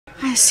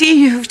I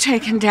see you've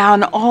taken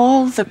down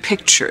all the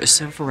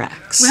pictures of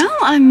Rex. Well,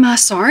 I'm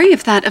sorry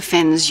if that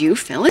offends you,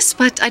 Phyllis,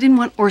 but I didn't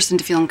want Orson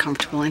to feel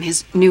uncomfortable in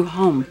his new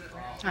home.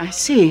 I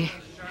see.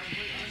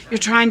 You're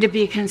trying to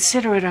be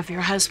considerate of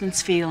your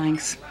husband's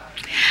feelings.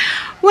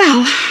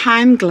 Well,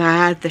 I'm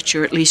glad that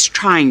you're at least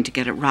trying to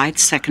get it right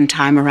second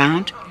time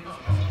around.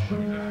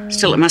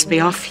 Still, it must be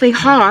awfully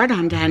hard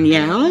on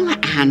Danielle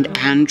and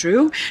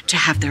Andrew to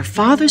have their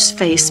father's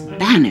face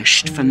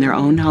banished from their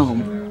own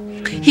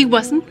home. He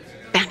wasn't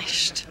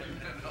banished.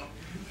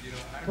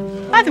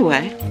 By the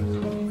way,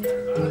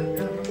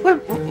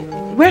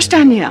 where's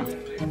Danielle?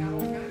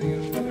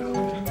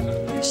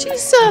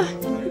 She's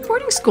in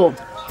boarding school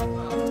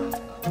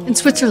in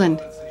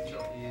Switzerland.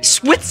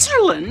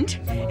 Switzerland?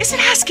 Is it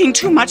asking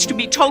too much to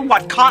be told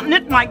what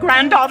continent my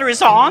granddaughter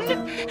is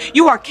on?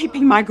 You are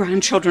keeping my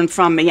grandchildren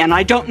from me, and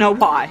I don't know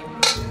why.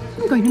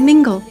 I'm going to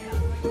mingle.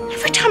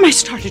 Every time I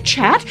start a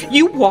chat,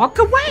 you walk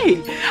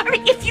away. I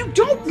mean, if you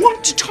don't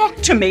want to talk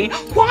to me,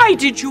 why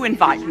did you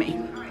invite me?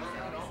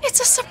 It's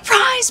a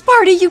surprise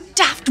party, you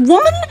daft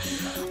woman!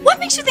 What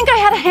makes you think I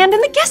had a hand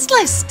in the guest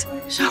list?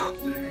 So,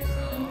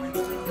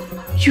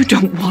 you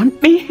don't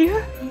want me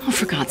here? Oh,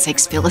 for God's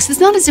sakes, Phyllis, it's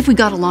not as if we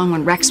got along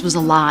when Rex was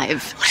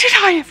alive. What did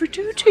I ever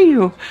do to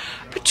you?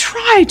 But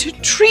try to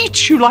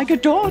treat you like a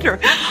daughter.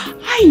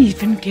 I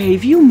even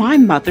gave you my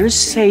mother's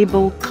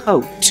sable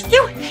coat.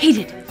 You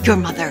hated your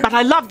mother. But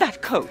I love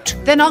that coat.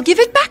 Then I'll give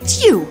it back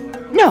to you.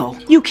 No,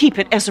 you keep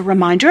it as a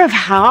reminder of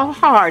how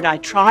hard I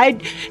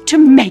tried to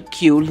make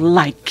you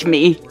like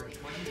me.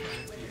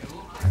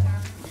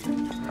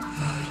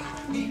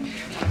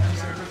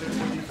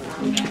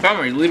 Mom,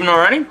 are you leaving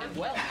already?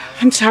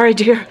 I'm sorry,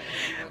 dear,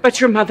 but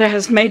your mother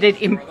has made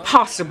it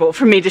impossible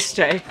for me to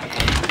stay.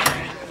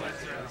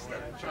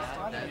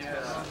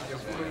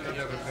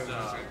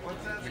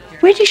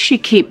 Where does she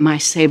keep my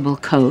sable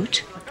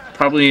coat?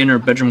 Probably in her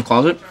bedroom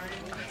closet.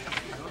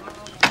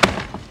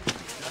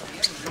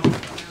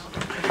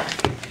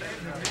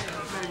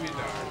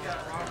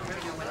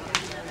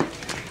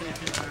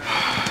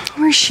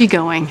 Where's she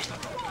going?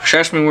 She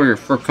asked me where your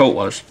fur coat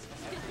was.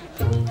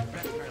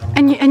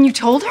 And you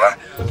told her?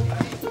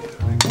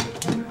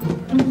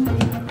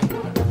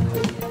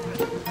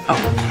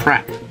 Oh,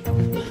 crap.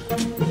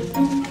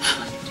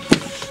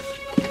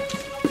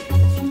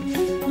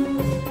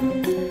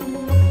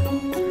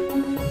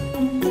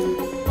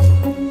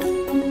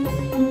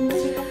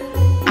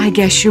 I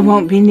guess you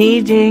won't be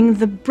needing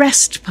the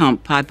breast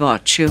pump I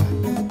bought you.